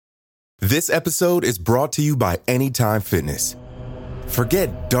This episode is brought to you by Anytime Fitness.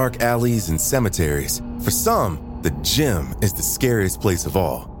 Forget dark alleys and cemeteries. For some, the gym is the scariest place of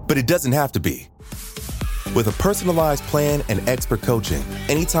all, but it doesn't have to be. With a personalized plan and expert coaching,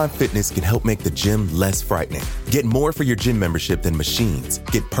 Anytime Fitness can help make the gym less frightening. Get more for your gym membership than machines.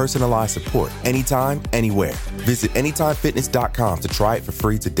 Get personalized support anytime, anywhere. Visit AnytimeFitness.com to try it for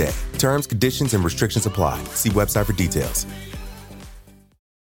free today. Terms, conditions, and restrictions apply. See website for details.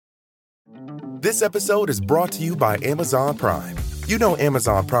 This episode is brought to you by Amazon Prime. You know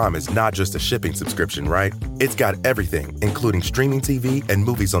Amazon Prime is not just a shipping subscription, right? It's got everything, including streaming TV and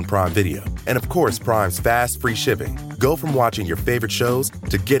movies on Prime Video. And of course, Prime's fast, free shipping. Go from watching your favorite shows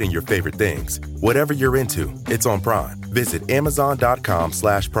to getting your favorite things. Whatever you're into, it's on Prime. Visit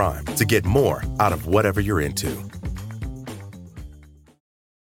Amazon.com/Prime to get more out of whatever you're into.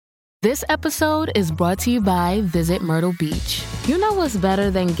 This episode is brought to you by Visit Myrtle Beach. You know what's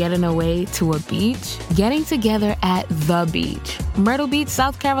better than getting away to a beach? Getting together at the beach. Myrtle Beach,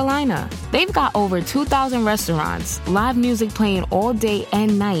 South Carolina. They've got over 2,000 restaurants, live music playing all day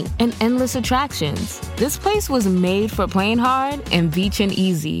and night, and endless attractions. This place was made for playing hard and beaching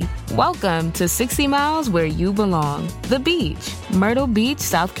easy. Welcome to 60 miles where you belong. The beach. Myrtle Beach,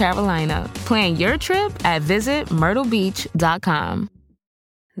 South Carolina. Plan your trip at visitmyrtlebeach.com.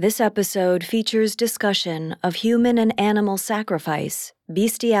 This episode features discussion of human and animal sacrifice,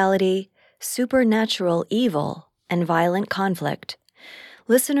 bestiality, supernatural evil, and violent conflict.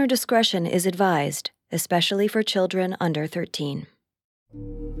 Listener discretion is advised, especially for children under 13.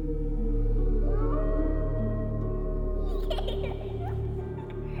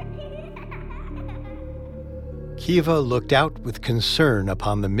 Kiva looked out with concern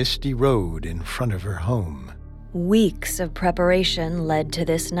upon the misty road in front of her home. Weeks of preparation led to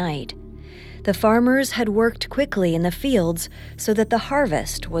this night. The farmers had worked quickly in the fields so that the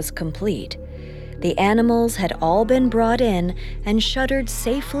harvest was complete. The animals had all been brought in and shuttered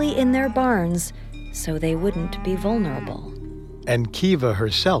safely in their barns so they wouldn't be vulnerable. And Kiva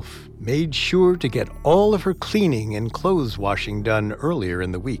herself made sure to get all of her cleaning and clothes washing done earlier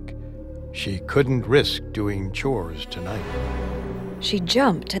in the week. She couldn't risk doing chores tonight. She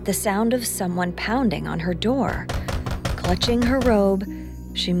jumped at the sound of someone pounding on her door. Clutching her robe,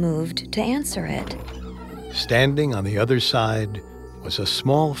 she moved to answer it. Standing on the other side was a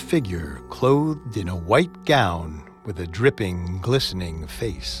small figure clothed in a white gown with a dripping, glistening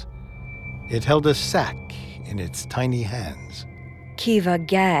face. It held a sack in its tiny hands. Kiva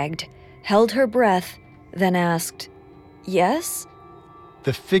gagged, held her breath, then asked, "Yes?"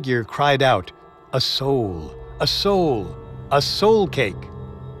 The figure cried out, "A soul! A soul! A soul cake!"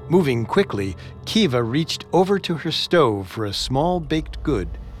 Moving quickly, Kiva reached over to her stove for a small baked good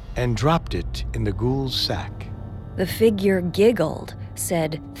and dropped it in the ghoul's sack. The figure giggled,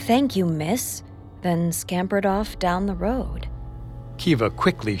 said, "Thank you, miss," then scampered off down the road. Kiva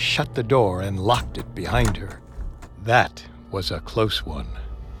quickly shut the door and locked it behind her. That was a close one.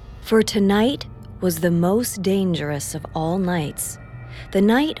 For tonight was the most dangerous of all nights. The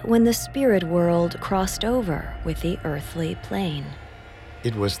night when the spirit world crossed over with the earthly plane.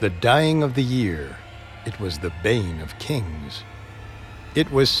 It was the dying of the year. It was the bane of kings.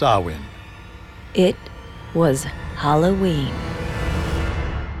 It was Samhain. It was Halloween.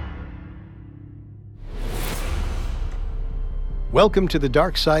 Welcome to The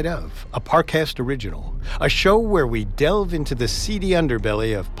Dark Side Of, a Parcast original, a show where we delve into the seedy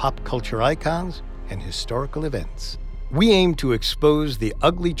underbelly of pop culture icons and historical events. We aim to expose the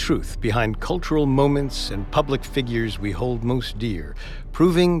ugly truth behind cultural moments and public figures we hold most dear,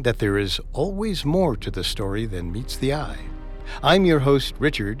 proving that there is always more to the story than meets the eye. I'm your host,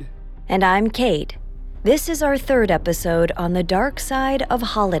 Richard. And I'm Kate. This is our third episode on the dark side of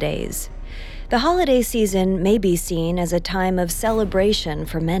holidays. The holiday season may be seen as a time of celebration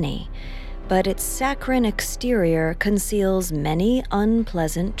for many, but its saccharine exterior conceals many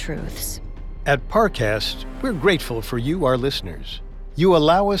unpleasant truths. At Parcast, we're grateful for you, our listeners. You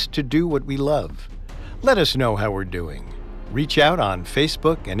allow us to do what we love. Let us know how we're doing. Reach out on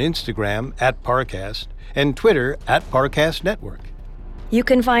Facebook and Instagram at Parcast and Twitter at Parcast Network. You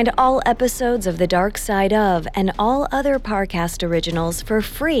can find all episodes of The Dark Side Of and all other Parcast originals for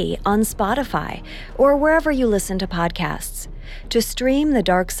free on Spotify or wherever you listen to podcasts. To stream The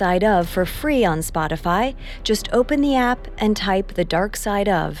Dark Side Of for free on Spotify, just open the app and type The Dark Side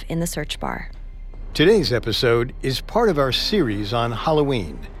Of in the search bar. Today's episode is part of our series on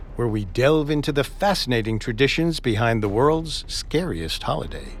Halloween, where we delve into the fascinating traditions behind the world's scariest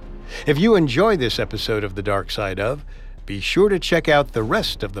holiday. If you enjoy this episode of The Dark Side Of, be sure to check out the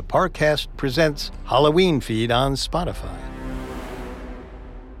rest of the Parcast Presents Halloween feed on Spotify.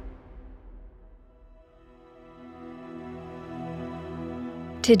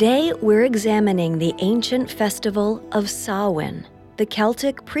 Today, we're examining the ancient festival of Samhain, the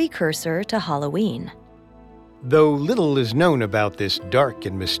Celtic precursor to Halloween. Though little is known about this dark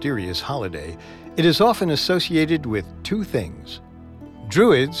and mysterious holiday, it is often associated with two things: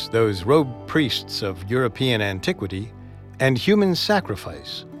 Druids, those robed priests of European antiquity, and human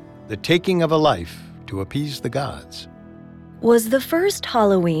sacrifice, the taking of a life to appease the gods. Was the first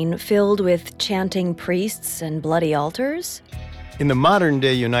Halloween filled with chanting priests and bloody altars? In the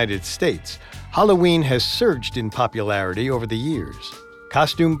modern-day United States, Halloween has surged in popularity over the years.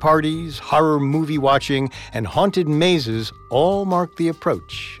 Costume parties, horror movie watching, and haunted mazes all mark the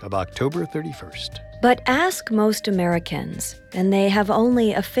approach of October 31st. But ask most Americans, and they have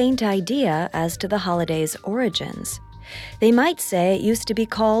only a faint idea as to the holiday's origins. They might say it used to be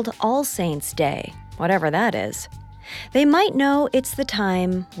called All Saints' Day, whatever that is. They might know it's the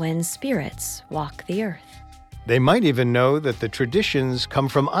time when spirits walk the earth. They might even know that the traditions come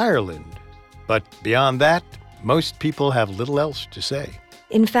from Ireland. But beyond that, most people have little else to say.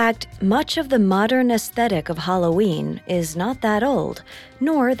 In fact, much of the modern aesthetic of Halloween is not that old,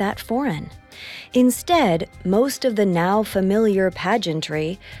 nor that foreign. Instead, most of the now familiar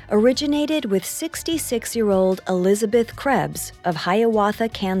pageantry originated with 66-year-old Elizabeth Krebs of Hiawatha,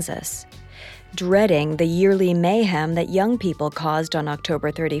 Kansas. Dreading the yearly mayhem that young people caused on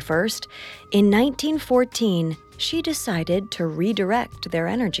October 31st, in 1914, she decided to redirect their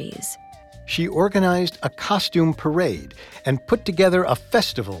energies. She organized a costume parade and put together a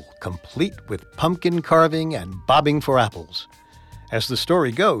festival complete with pumpkin carving and bobbing for apples. As the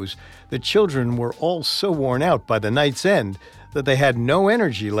story goes, the children were all so worn out by the night's end that they had no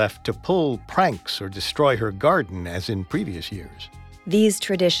energy left to pull pranks or destroy her garden as in previous years. These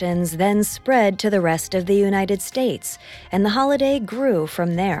traditions then spread to the rest of the United States, and the holiday grew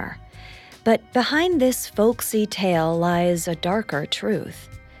from there. But behind this folksy tale lies a darker truth.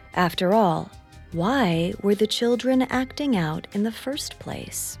 After all, why were the children acting out in the first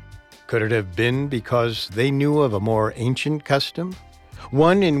place? Could it have been because they knew of a more ancient custom?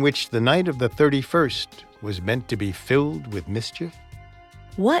 One in which the night of the 31st was meant to be filled with mischief?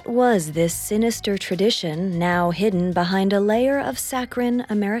 What was this sinister tradition now hidden behind a layer of saccharine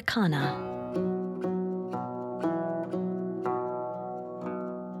Americana?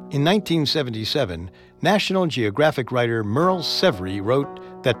 In 1977, National Geographic writer Merle Severy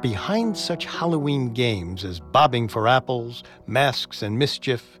wrote that behind such Halloween games as bobbing for apples, masks and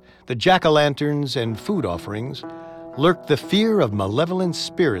mischief, the jack-o'-lanterns and food offerings, lurked the fear of malevolent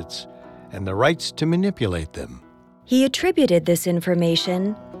spirits and the rights to manipulate them. He attributed this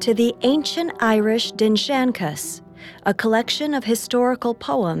information to the ancient Irish Dinshancas, a collection of historical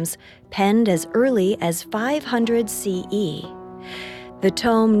poems penned as early as 500 CE. The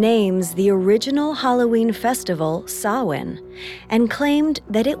tome names the original Halloween festival Samhain and claimed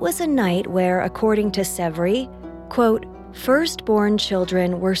that it was a night where, according to Severy, quote, firstborn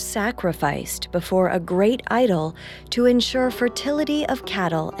children were sacrificed before a great idol to ensure fertility of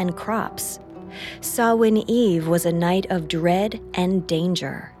cattle and crops. Samhain Eve was a night of dread and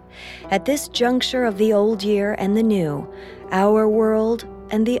danger. At this juncture of the old year and the new, our world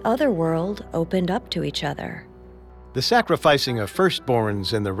and the other world opened up to each other. The sacrificing of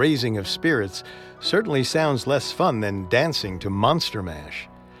firstborns and the raising of spirits certainly sounds less fun than dancing to Monster Mash.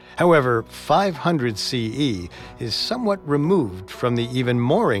 However, 500 CE is somewhat removed from the even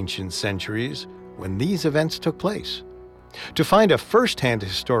more ancient centuries when these events took place. To find a first-hand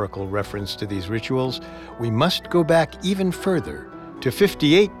historical reference to these rituals, we must go back even further to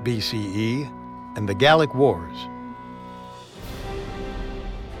 58 BCE and the Gallic Wars.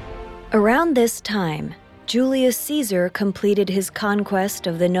 Around this time, Julius Caesar completed his conquest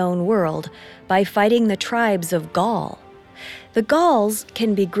of the known world by fighting the tribes of Gaul. The Gauls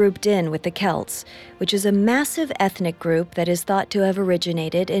can be grouped in with the Celts, which is a massive ethnic group that is thought to have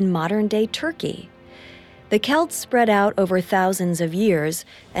originated in modern-day Turkey. The Celts spread out over thousands of years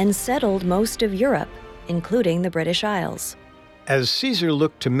and settled most of Europe, including the British Isles. As Caesar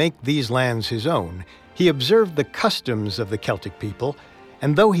looked to make these lands his own, he observed the customs of the Celtic people,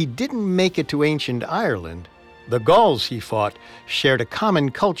 and though he didn't make it to ancient Ireland, the Gauls he fought shared a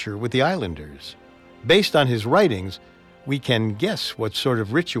common culture with the islanders. Based on his writings, we can guess what sort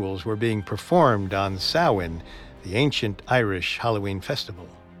of rituals were being performed on Samhain, the ancient Irish Halloween festival.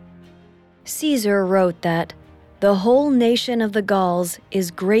 Caesar wrote that the whole nation of the Gauls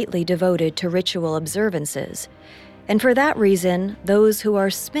is greatly devoted to ritual observances, and for that reason, those who are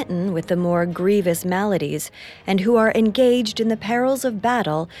smitten with the more grievous maladies and who are engaged in the perils of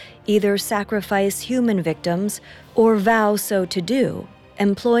battle either sacrifice human victims or vow so to do,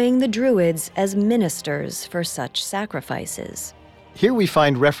 employing the Druids as ministers for such sacrifices. Here we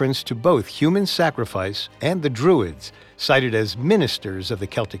find reference to both human sacrifice and the Druids, cited as ministers of the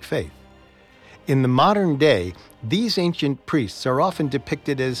Celtic faith. In the modern day, these ancient priests are often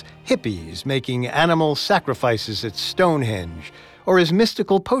depicted as hippies making animal sacrifices at Stonehenge, or as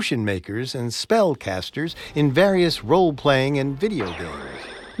mystical potion makers and spellcasters in various role-playing and video games.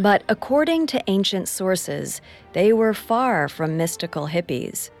 But according to ancient sources, they were far from mystical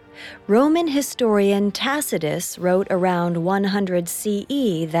hippies. Roman historian Tacitus wrote around 100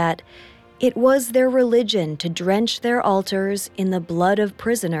 CE that it was their religion to drench their altars in the blood of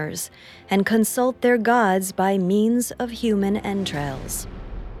prisoners and consult their gods by means of human entrails.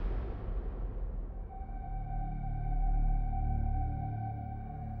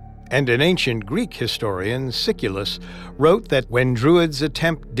 And an ancient Greek historian, Siculus, wrote that when Druids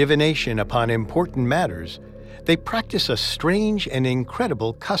attempt divination upon important matters, they practice a strange and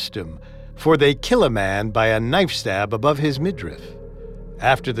incredible custom, for they kill a man by a knife stab above his midriff.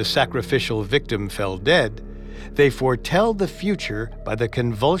 After the sacrificial victim fell dead, they foretell the future by the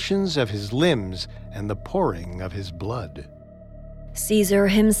convulsions of his limbs and the pouring of his blood. Caesar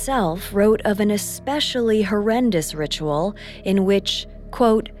himself wrote of an especially horrendous ritual in which,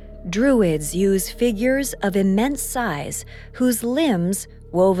 quote, Druids use figures of immense size whose limbs,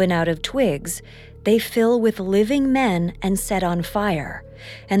 woven out of twigs, they fill with living men and set on fire,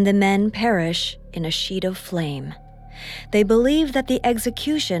 and the men perish in a sheet of flame. They believe that the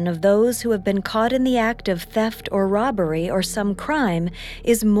execution of those who have been caught in the act of theft or robbery or some crime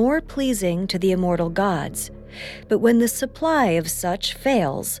is more pleasing to the immortal gods. But when the supply of such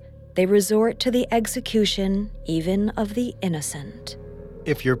fails, they resort to the execution even of the innocent.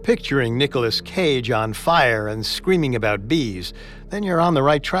 If you're picturing Nicolas Cage on fire and screaming about bees, then you're on the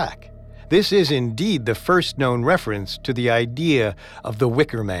right track. This is indeed the first known reference to the idea of the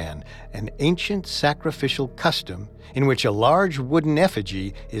Wicker Man, an ancient sacrificial custom in which a large wooden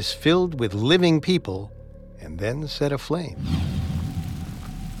effigy is filled with living people and then set aflame.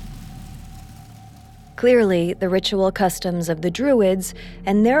 Clearly, the ritual customs of the Druids,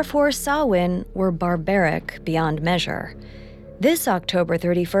 and therefore Samhain, were barbaric beyond measure. This October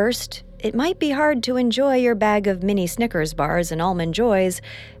 31st, it might be hard to enjoy your bag of mini Snickers bars and almond joys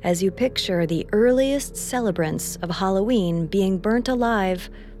as you picture the earliest celebrants of Halloween being burnt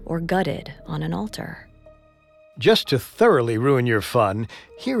alive or gutted on an altar. Just to thoroughly ruin your fun,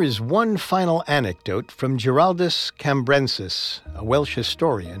 here is one final anecdote from Giraldus Cambrensis, a Welsh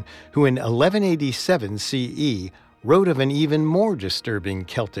historian, who in 1187 CE wrote of an even more disturbing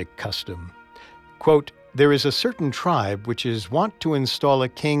Celtic custom. Quote, there is a certain tribe which is wont to install a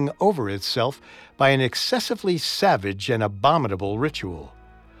king over itself by an excessively savage and abominable ritual.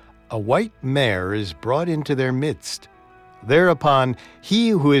 A white mare is brought into their midst. Thereupon, he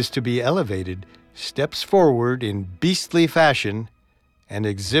who is to be elevated steps forward in beastly fashion and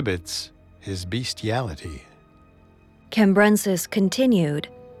exhibits his bestiality. Cambrensis continued,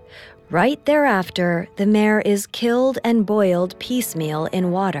 right thereafter, the mare is killed and boiled piecemeal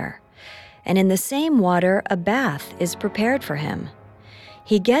in water. And in the same water a bath is prepared for him.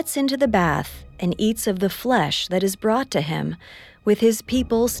 He gets into the bath and eats of the flesh that is brought to him, with his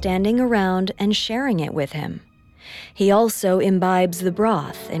people standing around and sharing it with him. He also imbibes the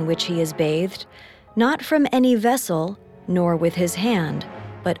broth in which he is bathed, not from any vessel, nor with his hand,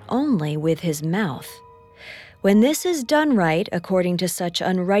 but only with his mouth. When this is done right according to such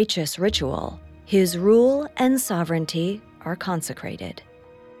unrighteous ritual, his rule and sovereignty are consecrated.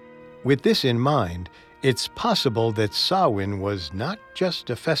 With this in mind, it's possible that Samhain was not just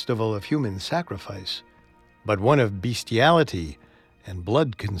a festival of human sacrifice, but one of bestiality and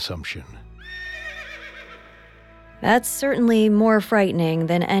blood consumption. That's certainly more frightening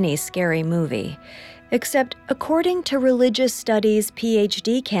than any scary movie. Except, according to religious studies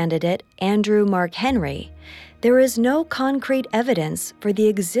PhD candidate Andrew Mark Henry, there is no concrete evidence for the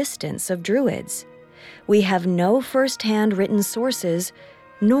existence of Druids. We have no first-hand written sources,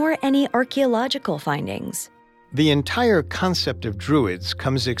 nor any archaeological findings. The entire concept of Druids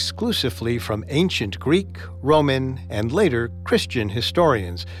comes exclusively from ancient Greek, Roman, and later Christian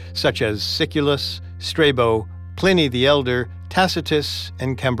historians, such as Siculus, Strabo, Pliny the Elder, Tacitus,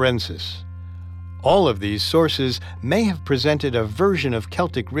 and Cambrensis. All of these sources may have presented a version of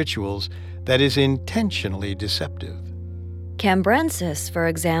Celtic rituals that is intentionally deceptive. Cambrensis, for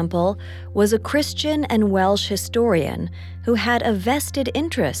example, was a Christian and Welsh historian who had a vested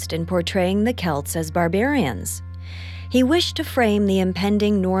interest in portraying the Celts as barbarians. He wished to frame the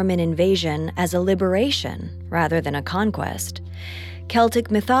impending Norman invasion as a liberation rather than a conquest.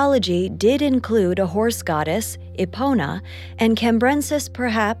 Celtic mythology did include a horse goddess, Epona, and Cambrensis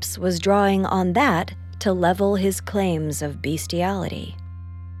perhaps was drawing on that to level his claims of bestiality.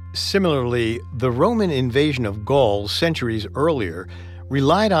 Similarly, the Roman invasion of Gaul centuries earlier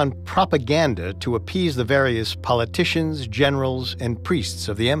relied on propaganda to appease the various politicians, generals, and priests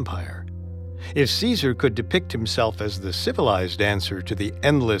of the empire. If Caesar could depict himself as the civilized answer to the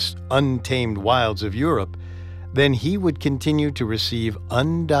endless, untamed wilds of Europe, then he would continue to receive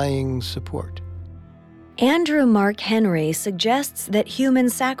undying support. Andrew Mark Henry suggests that human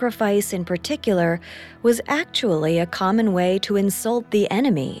sacrifice in particular was actually a common way to insult the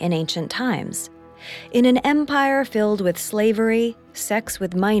enemy in ancient times. In an empire filled with slavery, sex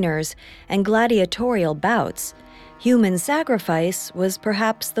with minors, and gladiatorial bouts, human sacrifice was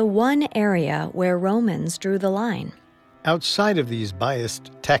perhaps the one area where Romans drew the line. Outside of these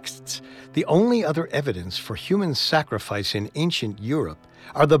biased texts, the only other evidence for human sacrifice in ancient Europe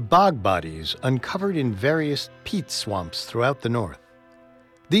are the bog bodies uncovered in various peat swamps throughout the north.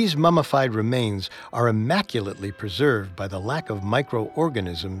 These mummified remains are immaculately preserved by the lack of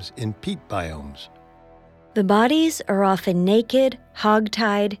microorganisms in peat biomes. The bodies are often naked,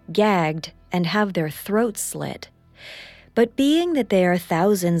 hogtied, gagged, and have their throats slit. But being that they are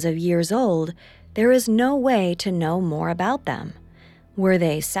thousands of years old, there is no way to know more about them. Were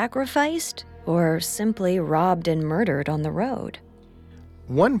they sacrificed or simply robbed and murdered on the road?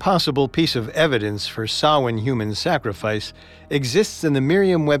 One possible piece of evidence for Samhain human sacrifice exists in the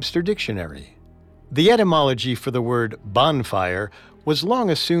Merriam-Webster dictionary. The etymology for the word bonfire was long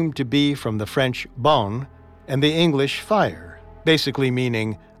assumed to be from the French bon and the English fire, basically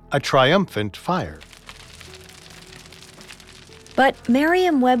meaning a triumphant fire. But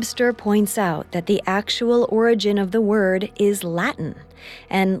Merriam-Webster points out that the actual origin of the word is Latin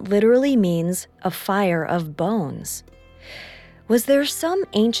and literally means a fire of bones. Was there some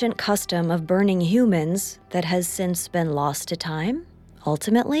ancient custom of burning humans that has since been lost to time?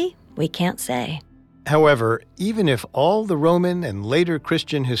 Ultimately, we can't say. However, even if all the Roman and later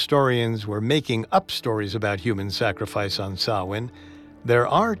Christian historians were making up stories about human sacrifice on Samhain, there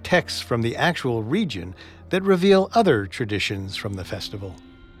are texts from the actual region that reveal other traditions from the festival.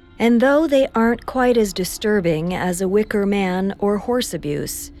 And though they aren't quite as disturbing as a wicker man or horse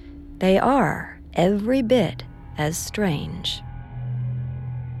abuse, they are every bit as strange.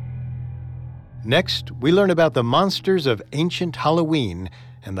 Next, we learn about the monsters of ancient Halloween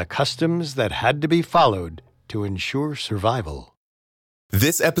and the customs that had to be followed to ensure survival.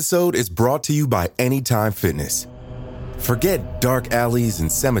 This episode is brought to you by Anytime Fitness. Forget dark alleys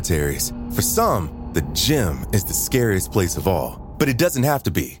and cemeteries. For some, the gym is the scariest place of all, but it doesn't have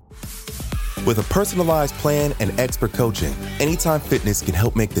to be. With a personalized plan and expert coaching, Anytime Fitness can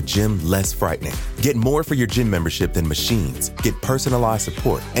help make the gym less frightening. Get more for your gym membership than machines. Get personalized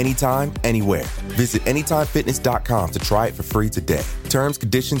support anytime, anywhere. Visit AnytimeFitness.com to try it for free today. Terms,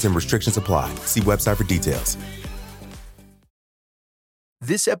 conditions, and restrictions apply. See website for details.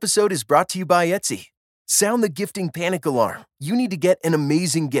 This episode is brought to you by Etsy. Sound the gifting panic alarm. You need to get an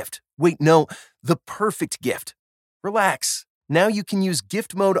amazing gift. Wait, no, the perfect gift. Relax. Now you can use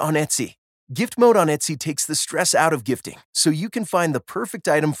gift mode on Etsy. Gift mode on Etsy takes the stress out of gifting, so you can find the perfect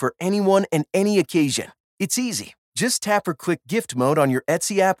item for anyone and any occasion. It's easy. Just tap or click gift mode on your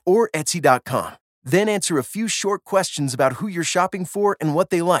Etsy app or Etsy.com. Then answer a few short questions about who you're shopping for and what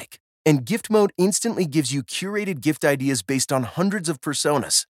they like. And gift mode instantly gives you curated gift ideas based on hundreds of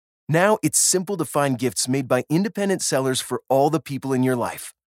personas. Now it's simple to find gifts made by independent sellers for all the people in your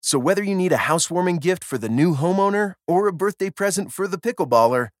life. So whether you need a housewarming gift for the new homeowner or a birthday present for the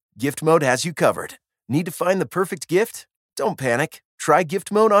pickleballer, Gift Mode has you covered. Need to find the perfect gift? Don't panic. Try Gift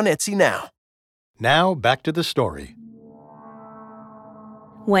Mode on Etsy now. Now, back to the story.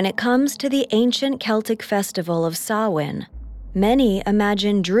 When it comes to the ancient Celtic festival of Samhain, many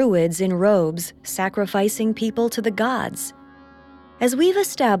imagine druids in robes sacrificing people to the gods. As we've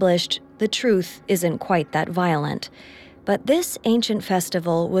established, the truth isn't quite that violent, but this ancient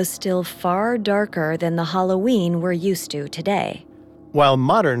festival was still far darker than the Halloween we're used to today. While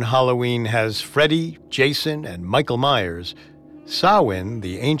modern Halloween has Freddy, Jason, and Michael Myers, Samhain,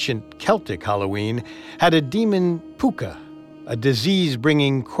 the ancient Celtic Halloween, had a demon Puka, a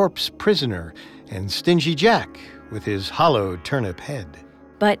disease-bringing corpse prisoner, and Stingy Jack with his hollow turnip head.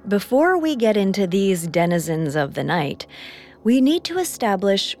 But before we get into these denizens of the night, we need to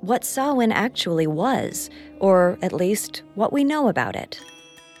establish what Samhain actually was, or at least what we know about it.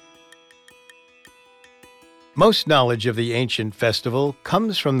 Most knowledge of the ancient festival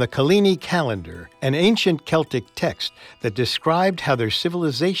comes from the Kalini calendar, an ancient Celtic text that described how their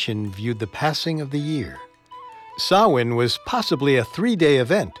civilization viewed the passing of the year. Samhain was possibly a 3-day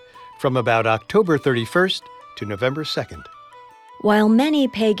event from about October 31st to November 2nd. While many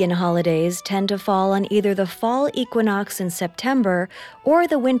pagan holidays tend to fall on either the fall equinox in September or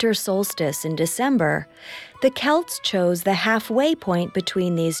the winter solstice in December, the Celts chose the halfway point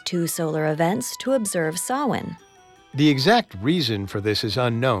between these two solar events to observe Samhain. The exact reason for this is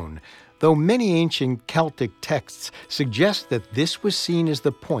unknown, though many ancient Celtic texts suggest that this was seen as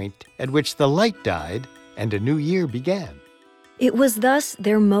the point at which the light died and a new year began. It was thus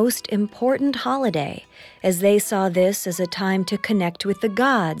their most important holiday, as they saw this as a time to connect with the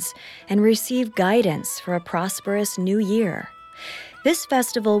gods and receive guidance for a prosperous new year. This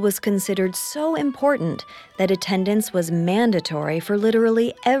festival was considered so important that attendance was mandatory for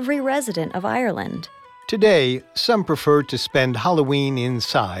literally every resident of Ireland. Today, some prefer to spend Halloween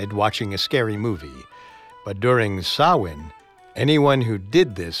inside watching a scary movie. But during Samhain, anyone who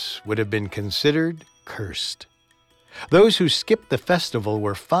did this would have been considered cursed. Those who skipped the festival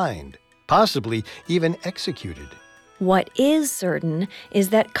were fined, possibly even executed. What is certain is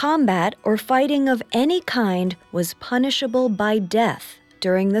that combat or fighting of any kind was punishable by death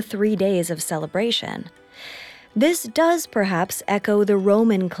during the 3 days of celebration. This does perhaps echo the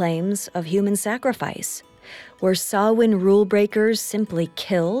Roman claims of human sacrifice. Were Samhain rule breakers simply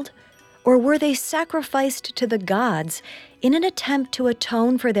killed, or were they sacrificed to the gods in an attempt to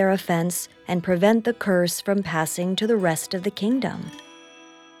atone for their offense and prevent the curse from passing to the rest of the kingdom?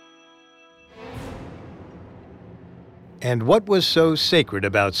 And what was so sacred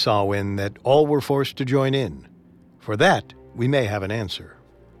about Samhain that all were forced to join in? For that, we may have an answer.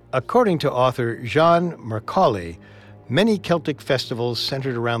 According to author Jean Mercalli, many Celtic festivals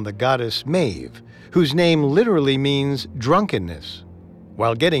centered around the goddess Maeve, whose name literally means drunkenness.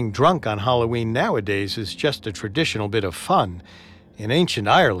 While getting drunk on Halloween nowadays is just a traditional bit of fun, in ancient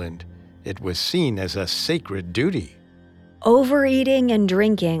Ireland, it was seen as a sacred duty. Overeating and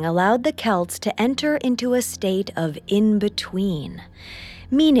drinking allowed the Celts to enter into a state of in-between,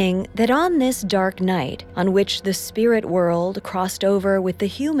 meaning that on this dark night on which the spirit world crossed over with the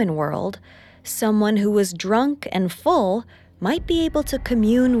human world, someone who was drunk and full might be able to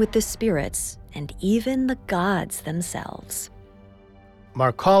commune with the spirits and even the gods themselves.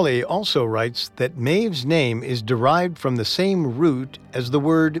 Mercalli also writes that Maeve's name is derived from the same root as the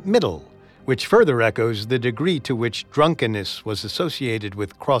word middle, which further echoes the degree to which drunkenness was associated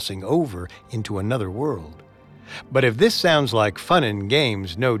with crossing over into another world. But if this sounds like fun and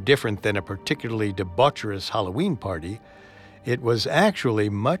games no different than a particularly debaucherous Halloween party, it was actually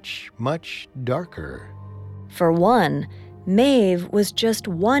much, much darker. For one, Maeve was just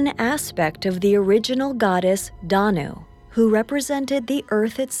one aspect of the original goddess Danu, who represented the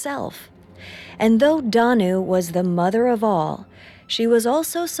earth itself. And though Danu was the mother of all, she was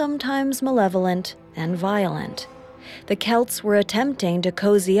also sometimes malevolent and violent. The Celts were attempting to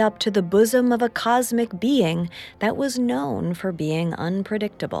cozy up to the bosom of a cosmic being that was known for being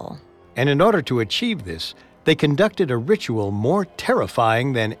unpredictable. And in order to achieve this, they conducted a ritual more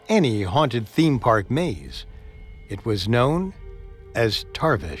terrifying than any haunted theme park maze. It was known as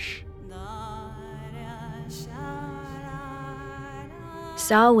Tarvish.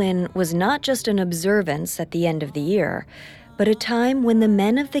 Samhain was not just an observance at the end of the year, but a time when the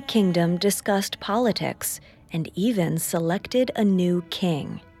men of the kingdom discussed politics and even selected a new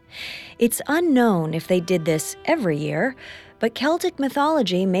king. It's unknown if they did this every year, but Celtic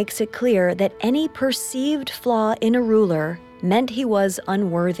mythology makes it clear that any perceived flaw in a ruler meant he was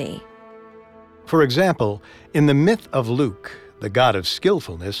unworthy. For example, in the myth of Luke, the god of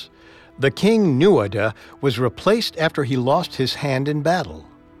skillfulness, the king Nuada was replaced after he lost his hand in battle.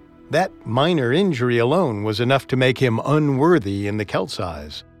 That minor injury alone was enough to make him unworthy in the Celts'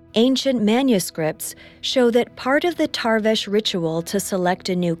 eyes. Ancient manuscripts show that part of the Tarvesh ritual to select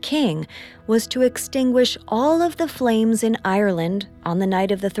a new king was to extinguish all of the flames in Ireland on the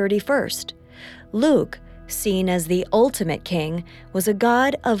night of the 31st. Luke, seen as the ultimate king, was a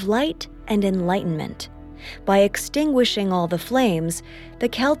god of light and enlightenment. By extinguishing all the flames, the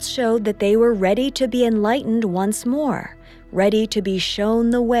Celts showed that they were ready to be enlightened once more, ready to be shown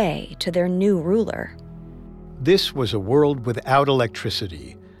the way to their new ruler. This was a world without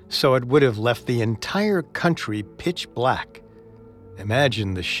electricity, so it would have left the entire country pitch black.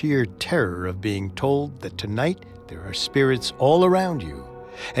 Imagine the sheer terror of being told that tonight there are spirits all around you,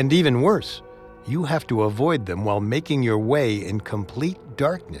 and even worse, you have to avoid them while making your way in complete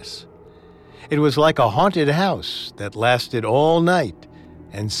darkness. It was like a haunted house that lasted all night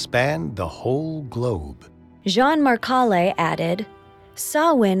and spanned the whole globe. Jean Mercalli added,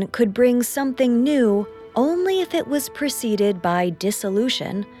 Samhain could bring something new only if it was preceded by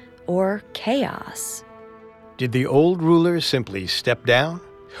dissolution or chaos. Did the old rulers simply step down,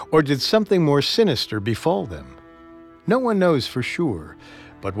 or did something more sinister befall them? No one knows for sure,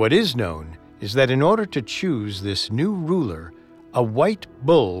 but what is known is that in order to choose this new ruler, a white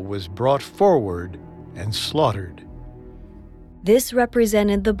bull was brought forward and slaughtered. This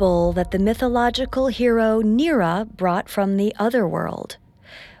represented the bull that the mythological hero Nera brought from the other world.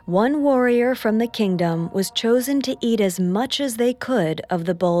 One warrior from the kingdom was chosen to eat as much as they could of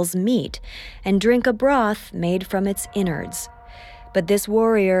the bull's meat and drink a broth made from its innards. But this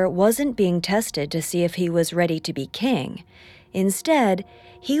warrior wasn't being tested to see if he was ready to be king. Instead,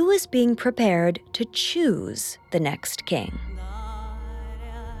 he was being prepared to choose the next king.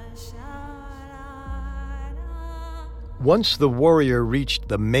 Once the warrior reached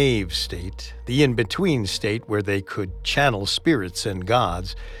the Mave state, the in-between state where they could channel spirits and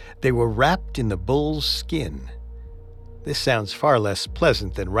gods, they were wrapped in the bull's skin. This sounds far less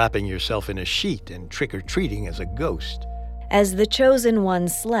pleasant than wrapping yourself in a sheet and trick-or-treating as a ghost. As the chosen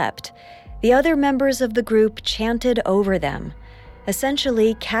ones slept, the other members of the group chanted over them,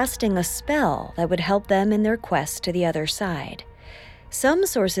 essentially casting a spell that would help them in their quest to the other side. Some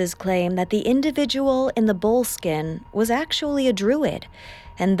sources claim that the individual in the bull skin was actually a Druid,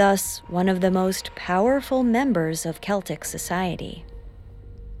 and thus one of the most powerful members of Celtic society.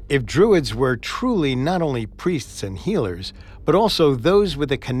 If Druids were truly not only priests and healers, but also those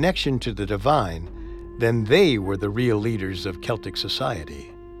with a connection to the divine, then they were the real leaders of Celtic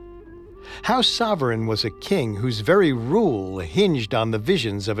society. How sovereign was a king whose very rule hinged on the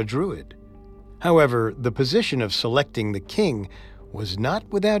visions of a Druid? However, the position of selecting the king was not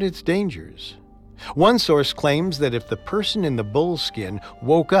without its dangers. One source claims that if the person in the bull skin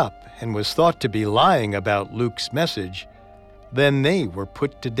woke up and was thought to be lying about Luke's message, then they were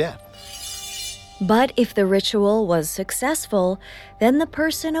put to death. But if the ritual was successful, then the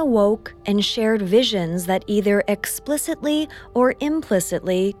person awoke and shared visions that either explicitly or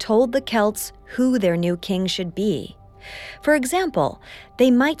implicitly told the Celts who their new king should be. For example,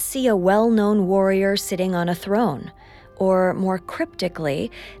 they might see a well-known warrior sitting on a throne, or more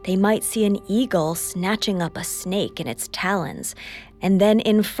cryptically, they might see an eagle snatching up a snake in its talons, and then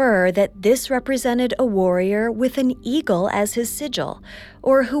infer that this represented a warrior with an eagle as his sigil,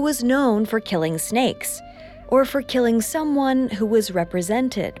 or who was known for killing snakes, or for killing someone who was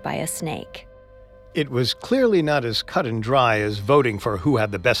represented by a snake. It was clearly not as cut and dry as voting for who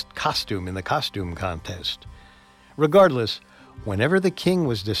had the best costume in the costume contest. Regardless, whenever the king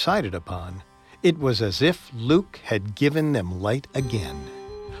was decided upon, it was as if Luke had given them light again.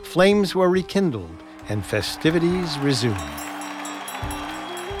 Flames were rekindled and festivities resumed.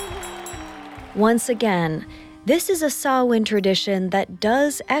 Once again, this is a Samhain tradition that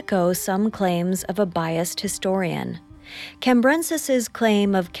does echo some claims of a biased historian. Cambrensis's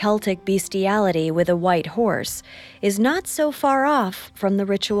claim of Celtic bestiality with a white horse is not so far off from the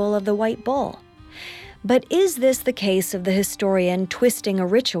ritual of the white bull. But is this the case of the historian twisting a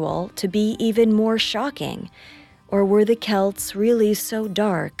ritual to be even more shocking? Or were the Celts really so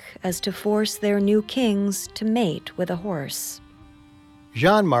dark as to force their new kings to mate with a horse?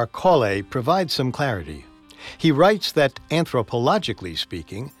 Jean Marcollet provides some clarity. He writes that, anthropologically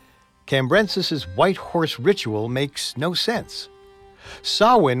speaking, Cambrensis's white horse ritual makes no sense.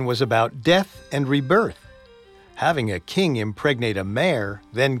 Samhain was about death and rebirth. Having a king impregnate a mare,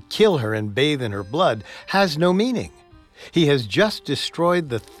 then kill her and bathe in her blood, has no meaning. He has just destroyed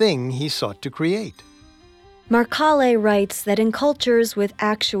the thing he sought to create. Marcollet writes that in cultures with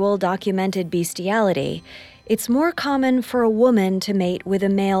actual documented bestiality, it's more common for a woman to mate with a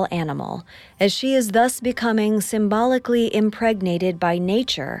male animal, as she is thus becoming symbolically impregnated by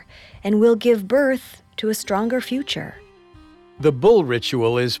nature and will give birth to a stronger future. The bull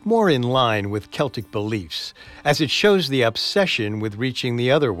ritual is more in line with Celtic beliefs, as it shows the obsession with reaching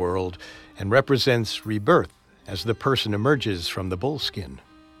the other world and represents rebirth as the person emerges from the bull skin.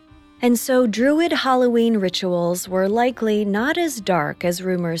 And so Druid Halloween rituals were likely not as dark as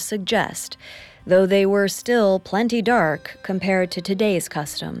rumors suggest, though they were still plenty dark compared to today's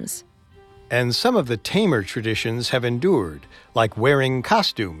customs. And some of the tamer traditions have endured, like wearing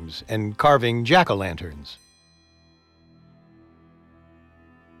costumes and carving jack-o'-lanterns.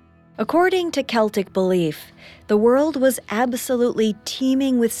 According to Celtic belief, the world was absolutely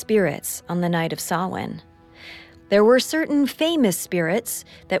teeming with spirits on the night of Samhain. There were certain famous spirits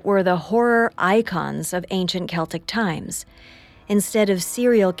that were the horror icons of ancient Celtic times. Instead of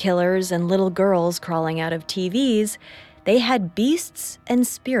serial killers and little girls crawling out of TVs, they had beasts and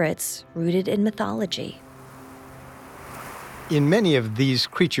spirits rooted in mythology. In many of these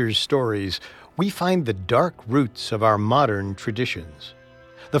creatures' stories, we find the dark roots of our modern traditions.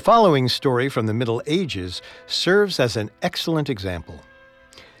 The following story from the Middle Ages serves as an excellent example.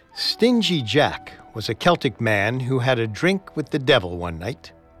 Stingy Jack was a Celtic man who had a drink with the devil one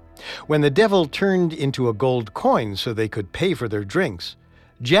night. When the devil turned into a gold coin so they could pay for their drinks,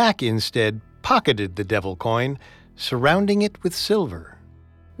 Jack instead pocketed the devil coin, surrounding it with silver.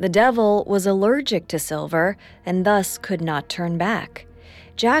 The devil was allergic to silver and thus could not turn back.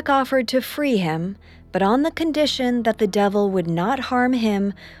 Jack offered to free him, but on the condition that the devil would not harm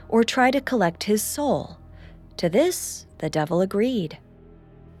him or try to collect his soul. To this, the devil agreed.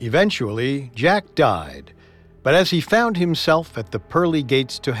 Eventually, Jack died, but as he found himself at the pearly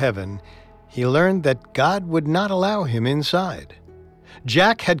gates to heaven, he learned that God would not allow him inside.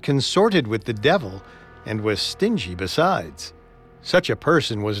 Jack had consorted with the devil and was stingy besides. Such a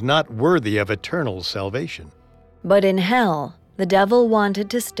person was not worthy of eternal salvation. But in hell, the devil wanted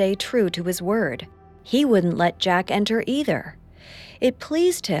to stay true to his word. He wouldn't let Jack enter either. It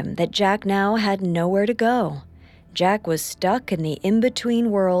pleased him that Jack now had nowhere to go. Jack was stuck in the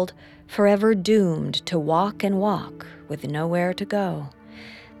in-between world, forever doomed to walk and walk with nowhere to go.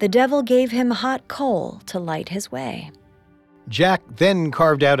 The devil gave him hot coal to light his way. Jack then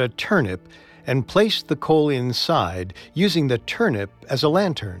carved out a turnip and placed the coal inside, using the turnip as a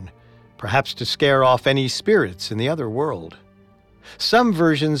lantern, perhaps to scare off any spirits in the other world. Some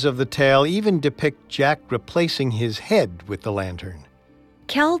versions of the tale even depict Jack replacing his head with the lantern.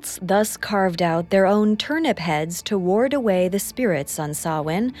 Celts thus carved out their own turnip heads to ward away the spirits on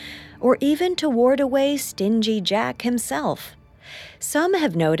Samhain, or even to ward away Stingy Jack himself. Some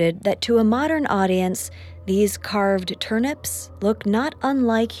have noted that to a modern audience, these carved turnips look not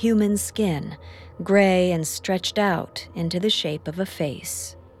unlike human skin, gray and stretched out into the shape of a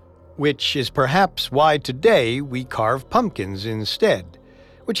face. Which is perhaps why today we carve pumpkins instead,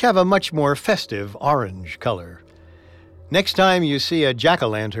 which have a much more festive orange color. Next time you see a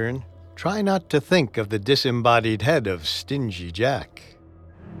jack-o'-lantern, try not to think of the disembodied head of Stingy Jack.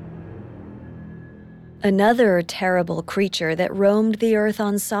 Another terrible creature that roamed the earth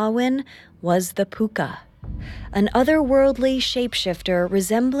on Samhain was the puka, an otherworldly shapeshifter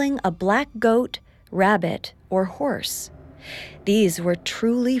resembling a black goat, rabbit, or horse. These were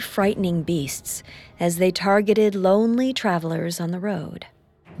truly frightening beasts as they targeted lonely travelers on the road.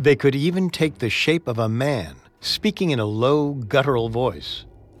 They could even take the shape of a man, speaking in a low, guttural voice.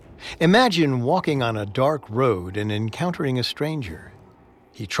 Imagine walking on a dark road and encountering a stranger.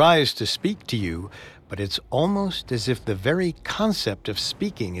 He tries to speak to you, but it's almost as if the very concept of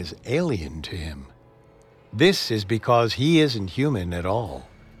speaking is alien to him. This is because he isn't human at all.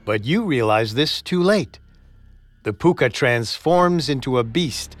 But you realize this too late. The puka transforms into a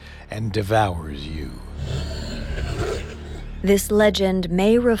beast and devours you. This legend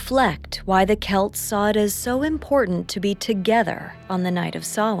may reflect why the Celts saw it as so important to be together on the night of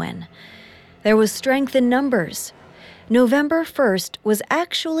Samhain. There was strength in numbers. November 1st was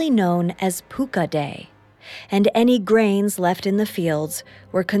actually known as Puka Day, and any grains left in the fields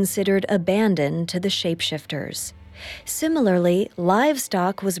were considered abandoned to the shapeshifters. Similarly,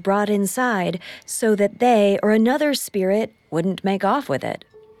 livestock was brought inside so that they or another spirit wouldn't make off with it.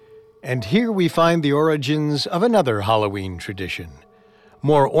 And here we find the origins of another Halloween tradition.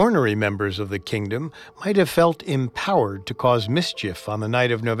 More ornery members of the kingdom might have felt empowered to cause mischief on the night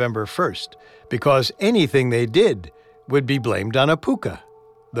of November 1st, because anything they did would be blamed on a puka,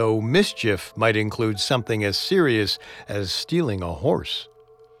 though mischief might include something as serious as stealing a horse.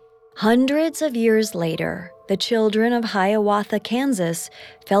 Hundreds of years later, the children of Hiawatha, Kansas,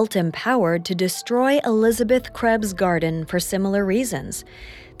 felt empowered to destroy Elizabeth Krebs' garden for similar reasons,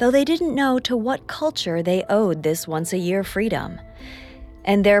 though they didn't know to what culture they owed this once-a-year freedom.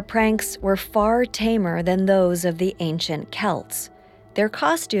 And their pranks were far tamer than those of the ancient Celts. Their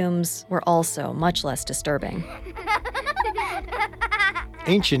costumes were also much less disturbing.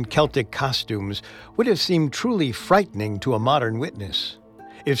 Ancient Celtic costumes would have seemed truly frightening to a modern witness.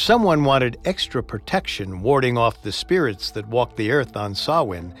 If someone wanted extra protection warding off the spirits that walked the earth on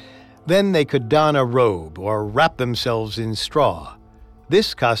Samhain, then they could don a robe or wrap themselves in straw.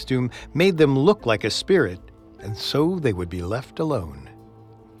 This costume made them look like a spirit, and so they would be left alone.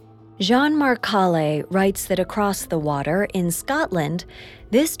 Jean Marcale writes that across the water in Scotland,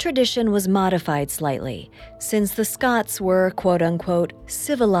 this tradition was modified slightly, since the Scots were, quote-unquote,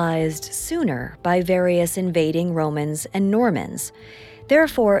 civilized sooner by various invading Romans and Normans.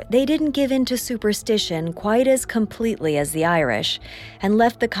 Therefore, they didn't give in to superstition quite as completely as the Irish, and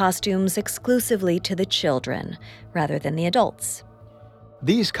left the costumes exclusively to the children, rather than the adults.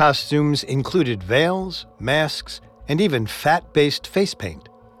 These costumes included veils, masks, and even fat-based face paint.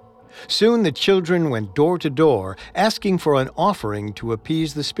 Soon the children went door to door, asking for an offering to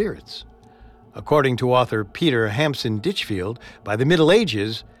appease the spirits. According to author Peter Hampson Ditchfield, by the Middle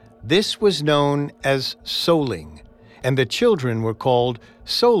Ages, This was known as souling, and the children were called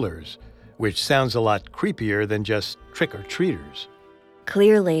solers, which sounds a lot creepier than just trick-or-treaters.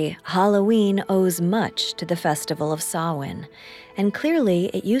 Clearly, Halloween owes much to the festival of Samhain, and clearly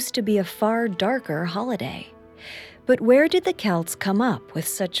it used to be a far darker holiday. But where did the Celts come up with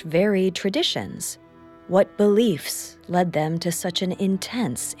such varied traditions? What beliefs led them to such an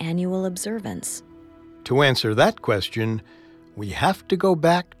intense annual observance? To answer that question, we have to go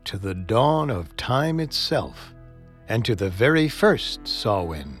back to the dawn of time itself, and to the very first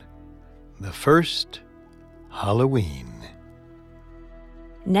Samhain, the first Halloween.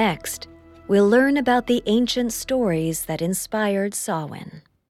 Next, we'll learn about the ancient stories that inspired Samhain.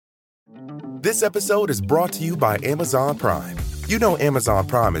 This episode is brought to you by Amazon Prime. You know Amazon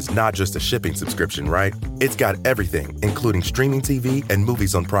Prime is not just a shipping subscription, right? It's got everything, including streaming TV and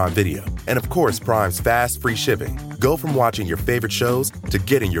movies on Prime Video. And of course, Prime's fast, free shipping. Go from watching your favorite shows to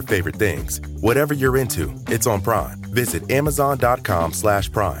getting your favorite things. Whatever you're into, it's on Prime. Visit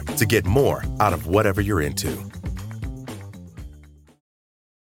amazon.com/Prime to get more out of whatever you're into.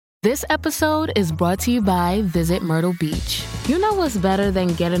 This episode is brought to you by Visit Myrtle Beach. You know what's better than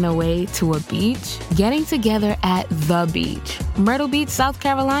getting away to a beach? Getting together at the beach. Myrtle Beach, South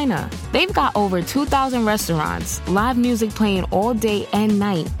Carolina. They've got over 2,000 restaurants, live music playing all day and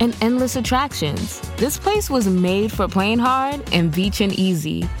night, and endless attractions. This place was made for playing hard and beaching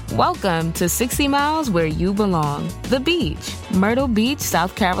easy. Welcome to 60 miles where you belong. The beach. Myrtle Beach,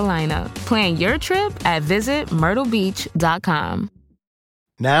 South Carolina. Plan your trip at visitmyrtlebeach.com.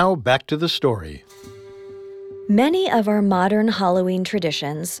 Now back to the story. Many of our modern Halloween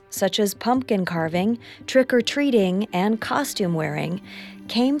traditions, such as pumpkin carving, trick-or-treating, and costume wearing,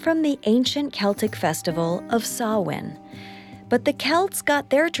 came from the ancient Celtic festival of Samhain. But the Celts got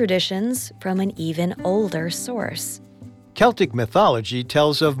their traditions from an even older source. Celtic mythology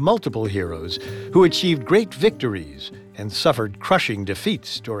tells of multiple heroes who achieved great victories and suffered crushing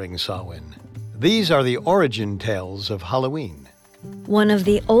defeats during Samhain. These are the origin tales of Halloween. One of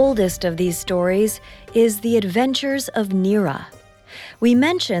the oldest of these stories is the adventures of Nera. We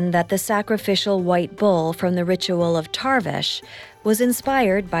mentioned that the sacrificial white bull from the ritual of Tarvesh was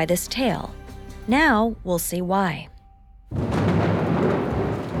inspired by this tale. Now we'll see why.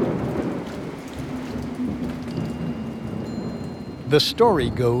 The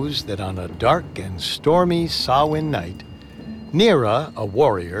story goes that on a dark and stormy Samhain night, Nera, a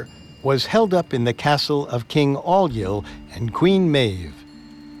warrior, was held up in the castle of King Ailill and Queen Maeve.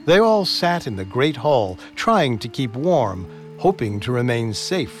 They all sat in the great hall, trying to keep warm, hoping to remain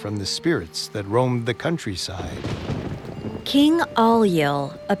safe from the spirits that roamed the countryside. King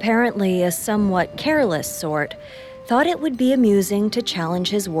Ailill, apparently a somewhat careless sort, thought it would be amusing to challenge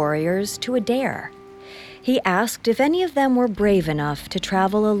his warriors to a dare. He asked if any of them were brave enough to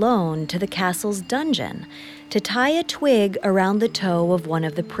travel alone to the castle's dungeon, to tie a twig around the toe of one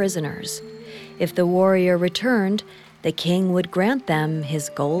of the prisoners. If the warrior returned, the king would grant them his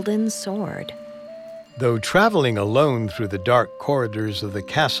golden sword. Though traveling alone through the dark corridors of the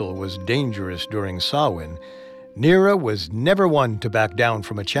castle was dangerous during Samhain, Nera was never one to back down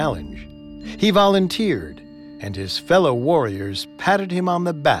from a challenge. He volunteered, and his fellow warriors patted him on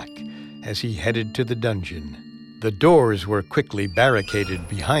the back as he headed to the dungeon. The doors were quickly barricaded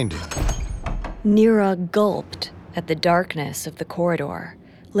behind him. Nera gulped at the darkness of the corridor,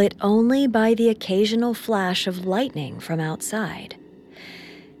 lit only by the occasional flash of lightning from outside.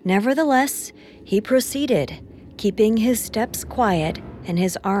 Nevertheless, he proceeded, keeping his steps quiet and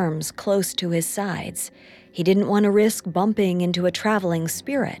his arms close to his sides. He didn't want to risk bumping into a traveling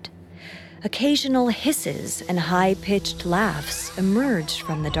spirit. Occasional hisses and high-pitched laughs emerged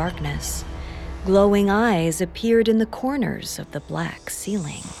from the darkness. Glowing eyes appeared in the corners of the black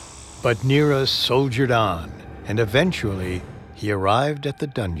ceiling. But Nera soldiered on, and eventually he arrived at the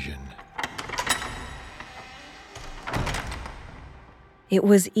dungeon. It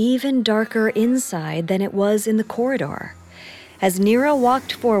was even darker inside than it was in the corridor. As Nera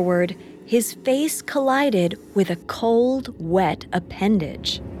walked forward, his face collided with a cold, wet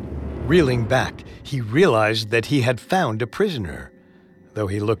appendage. Reeling back, he realized that he had found a prisoner, though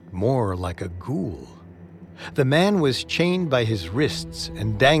he looked more like a ghoul. The man was chained by his wrists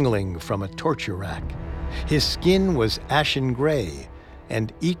and dangling from a torture rack. His skin was ashen gray,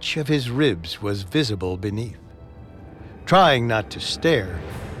 and each of his ribs was visible beneath. Trying not to stare,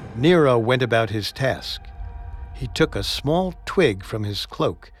 Nera went about his task. He took a small twig from his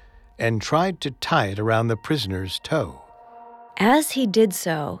cloak and tried to tie it around the prisoner's toe. As he did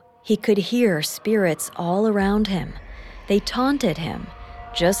so, he could hear spirits all around him. They taunted him,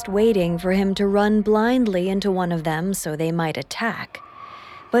 just waiting for him to run blindly into one of them so they might attack.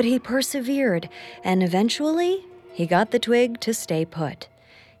 But he persevered, and eventually he got the twig to stay put.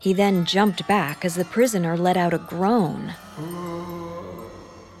 He then jumped back as the prisoner let out a groan.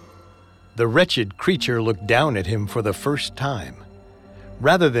 The wretched creature looked down at him for the first time.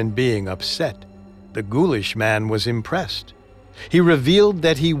 Rather than being upset, the ghoulish man was impressed. He revealed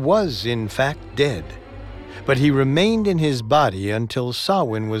that he was, in fact, dead. But he remained in his body until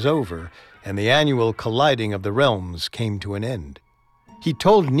Samhain was over and the annual colliding of the realms came to an end. He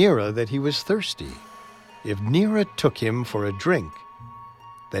told Nera that he was thirsty. If Nera took him for a drink,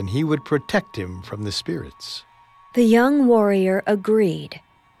 then he would protect him from the spirits. The young warrior agreed.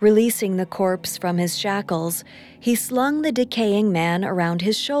 Releasing the corpse from his shackles, he slung the decaying man around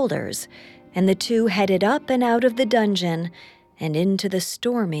his shoulders, and the two headed up and out of the dungeon and into the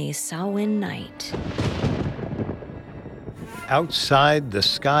stormy Samhain night. Outside, the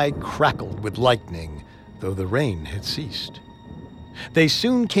sky crackled with lightning, though the rain had ceased. They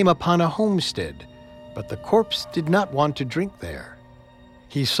soon came upon a homestead, but the corpse did not want to drink there.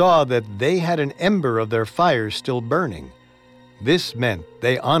 He saw that they had an ember of their fire still burning. This meant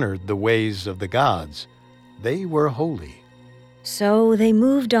they honored the ways of the gods. They were holy. So they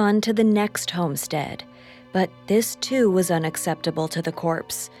moved on to the next homestead, but this too was unacceptable to the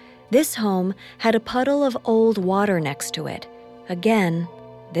corpse. This home had a puddle of old water next to it. Again,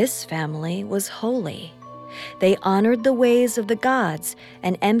 this family was holy. They honored the ways of the gods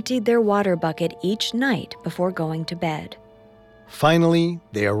and emptied their water bucket each night before going to bed. Finally,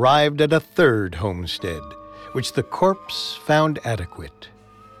 they arrived at a third homestead, which the corpse found adequate.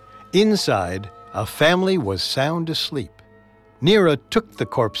 Inside, a family was sound asleep. Nera took the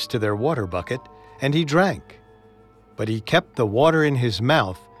corpse to their water bucket, and he drank. But he kept the water in his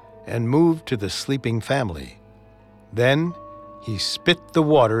mouth and moved to the sleeping family. Then he spit the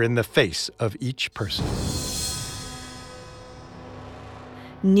water in the face of each person.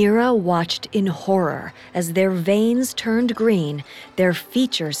 Nera watched in horror as their veins turned green, their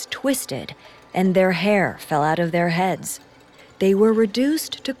features twisted, and their hair fell out of their heads. They were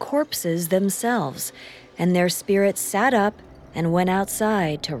reduced to corpses themselves, and their spirits sat up and went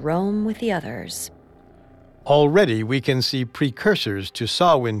outside to roam with the others. Already we can see precursors to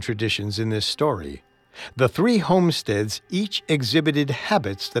Samhain traditions in this story. The three homesteads each exhibited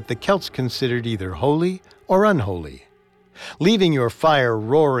habits that the Celts considered either holy or unholy. Leaving your fire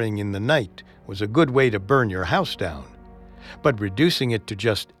roaring in the night was a good way to burn your house down, but reducing it to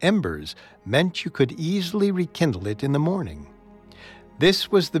just embers meant you could easily rekindle it in the morning.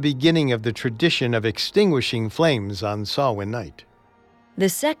 This was the beginning of the tradition of extinguishing flames on Samhain night. The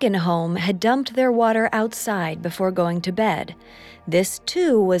second home had dumped their water outside before going to bed. This,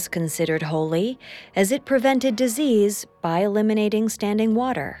 too, was considered holy, as it prevented disease by eliminating standing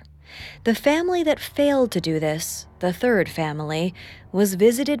water. The family that failed to do this, the third family, was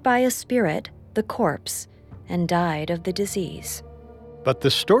visited by a spirit, the corpse, and died of the disease. But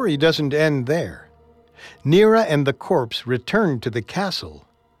the story doesn't end there. Nera and the corpse returned to the castle,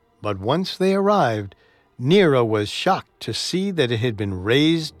 but once they arrived, Nera was shocked to see that it had been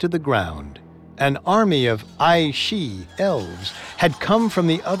razed to the ground. An army of Aes elves had come from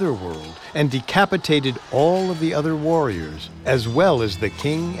the other world and decapitated all of the other warriors, as well as the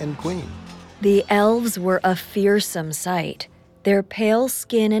king and queen. The elves were a fearsome sight. Their pale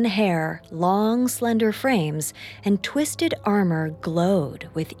skin and hair, long, slender frames, and twisted armor glowed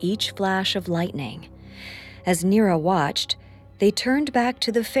with each flash of lightning. As Nera watched, they turned back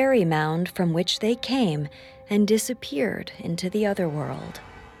to the fairy mound from which they came and disappeared into the other world.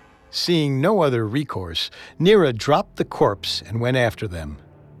 Seeing no other recourse, Nera dropped the corpse and went after them.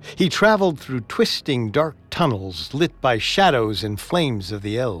 He traveled through twisting dark tunnels lit by shadows and flames of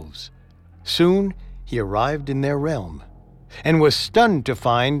the elves. Soon, he arrived in their realm, and was stunned to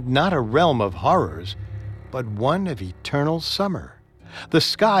find not a realm of horrors, but one of eternal summer. The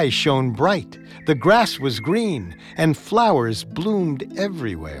sky shone bright, the grass was green, and flowers bloomed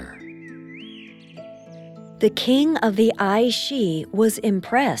everywhere. The king of the Aes was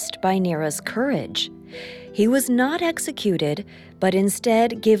impressed by Nera's courage. He was not executed, but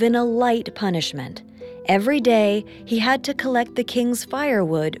instead given a light punishment. Every day, he had to collect the king's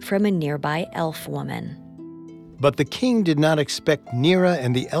firewood from a nearby elf woman. But the king did not expect Nera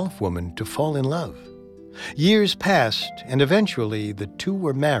and the elf woman to fall in love. Years passed, and eventually the two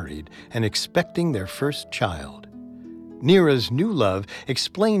were married and expecting their first child. Nera's new love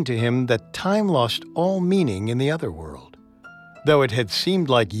explained to him that time lost all meaning in the other world. Though it had seemed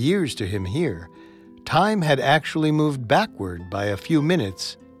like years to him here, time had actually moved backward by a few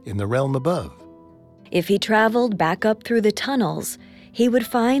minutes in the realm above. If he traveled back up through the tunnels, he would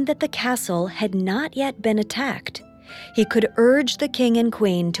find that the castle had not yet been attacked. he could urge the king and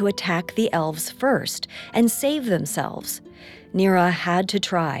queen to attack the elves first and save themselves. Nera had to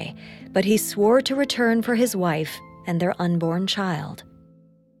try, but he swore to return for his wife and their unborn child.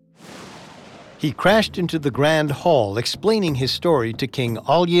 He crashed into the Grand Hall, explaining his story to King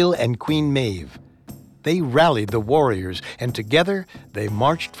Ailill and Queen Maeve. They rallied the warriors, and together they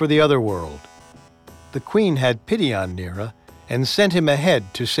marched for the other world. The queen had pity on Nera and sent him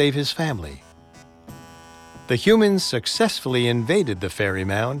ahead to save his family. The humans successfully invaded the fairy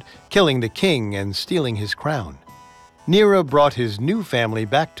mound, killing the king and stealing his crown. Nera brought his new family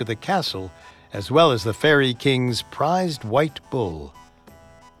back to the castle, as well as the fairy king's prized white bull.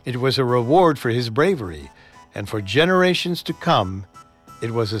 It was a reward for his bravery, and for generations to come,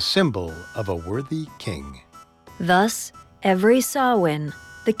 it was a symbol of a worthy king. Thus, every Samhain,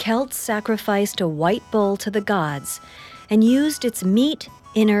 the Celts sacrificed a white bull to the gods and used its meat,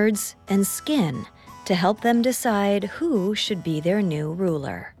 innards, and skin to help them decide who should be their new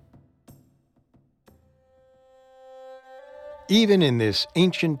ruler. Even in this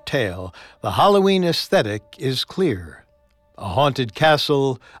ancient tale, the Halloween aesthetic is clear. A haunted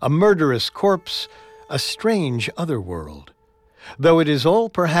castle, a murderous corpse, a strange otherworld. Though it is all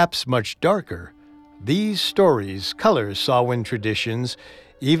perhaps much darker, these stories color Samhain traditions,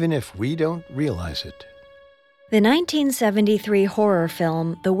 even if we don't realize it. The 1973 horror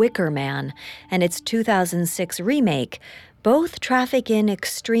film The Wicker Man and its 2006 remake both traffic in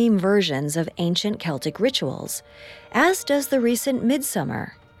extreme versions of ancient Celtic rituals, as does the recent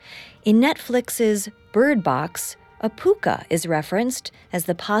Midsummer. In Netflix's Bird Box, a puka is referenced as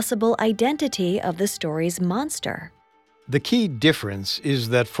the possible identity of the story's monster. The key difference is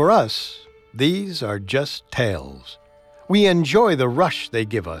that for us, these are just tales. We enjoy the rush they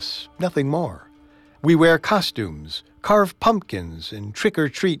give us, nothing more. We wear costumes, carve pumpkins, and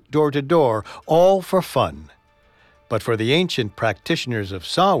trick-or-treat door to door, all for fun. But for the ancient practitioners of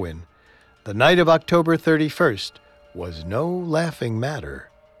Samhain, the night of October 31st was no laughing matter.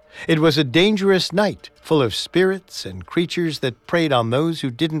 It was a dangerous night, full of spirits and creatures that preyed on those who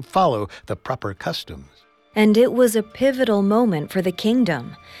didn't follow the proper customs. And it was a pivotal moment for the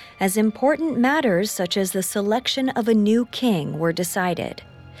kingdom, as important matters such as the selection of a new king were decided.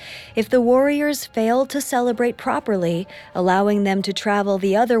 If the warriors failed to celebrate properly, allowing them to travel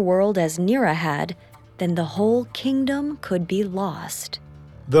the other world as Nera had, then the whole kingdom could be lost.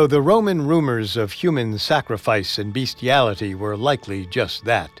 Though the Roman rumors of human sacrifice and bestiality were likely just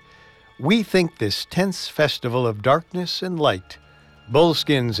that, we think this tense festival of darkness and light,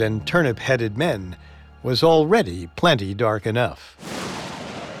 bullskins and turnip-headed men, was already plenty dark enough.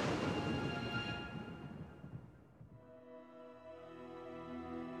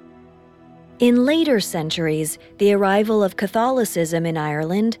 In later centuries, the arrival of Catholicism in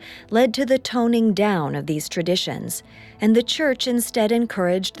Ireland led to the toning down of these traditions, and the Church instead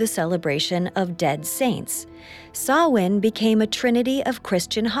encouraged the celebration of dead saints. Samhain became a trinity of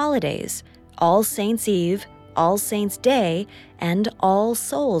Christian holidays: All Saints' Eve, All Saints' Day, and All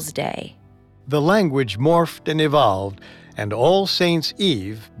Souls' Day. The language morphed and evolved, and All Saints'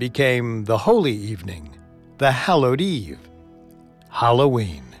 Eve became the Holy Evening, the Hallowed Eve,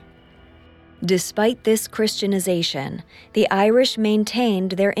 Halloween. Despite this Christianization, the Irish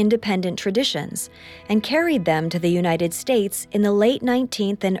maintained their independent traditions and carried them to the United States in the late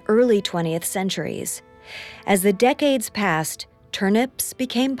 19th and early 20th centuries. As the decades passed, turnips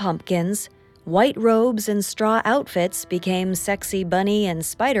became pumpkins, white robes and straw outfits became sexy bunny and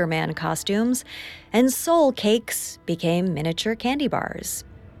Spider-Man costumes, and soul cakes became miniature candy bars.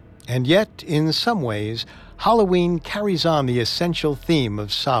 And yet, in some ways, Halloween carries on the essential theme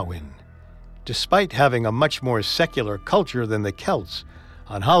of Samhain. Despite having a much more secular culture than the Celts,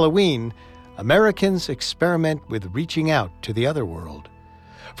 on Halloween, Americans experiment with reaching out to the other world.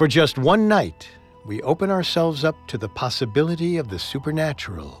 For just one night, we open ourselves up to the possibility of the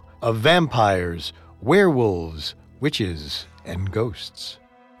supernatural, of vampires, werewolves, witches, and ghosts.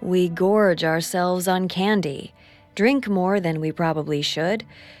 We gorge ourselves on candy, drink more than we probably should,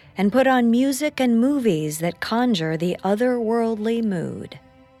 and put on music and movies that conjure the otherworldly mood.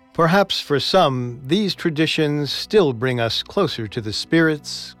 Perhaps for some, these traditions still bring us closer to the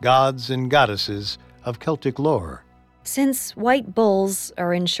spirits, gods, and goddesses of Celtic lore. Since white bulls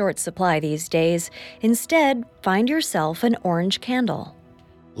are in short supply these days, instead find yourself an orange candle.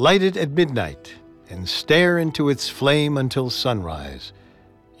 Light it at midnight and stare into its flame until sunrise.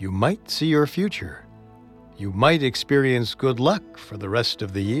 You might see your future. You might experience good luck for the rest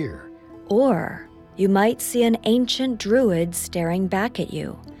of the year. Or you might see an ancient druid staring back at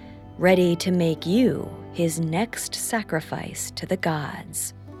you, ready to make you his next sacrifice to the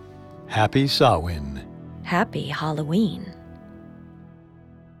gods. Happy Samhain. Happy Halloween.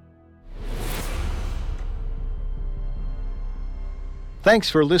 Thanks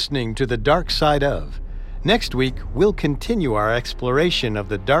for listening to The Dark Side of. Next week, we'll continue our exploration of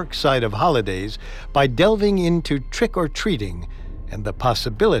the dark side of holidays by delving into trick-or-treating and the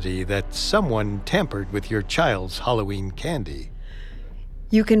possibility that someone tampered with your child's Halloween candy.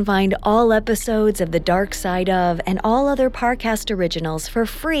 You can find all episodes of The Dark Side of and all other Parcast originals for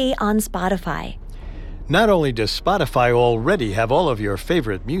free on Spotify. Not only does Spotify already have all of your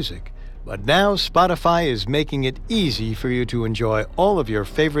favorite music, but now Spotify is making it easy for you to enjoy all of your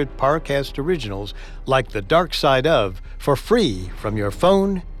favorite Parcast originals like The Dark Side of for free from your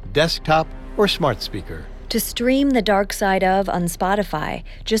phone, desktop, or smart speaker. To stream The Dark Side of on Spotify,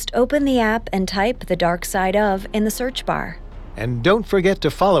 just open the app and type The Dark Side of in the search bar. And don't forget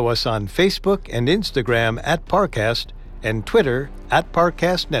to follow us on Facebook and Instagram at Parcast and Twitter at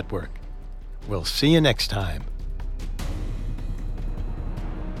Parcast Network. We'll see you next time.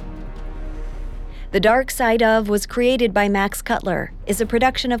 The Dark Side of was created by Max Cutler, is a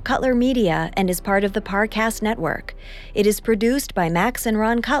production of Cutler Media, and is part of the Parcast Network. It is produced by Max and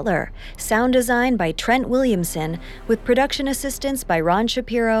Ron Cutler, sound design by Trent Williamson, with production assistance by Ron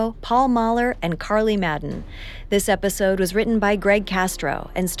Shapiro, Paul Mahler, and Carly Madden. This episode was written by Greg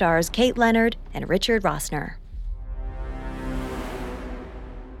Castro and stars Kate Leonard and Richard Rossner.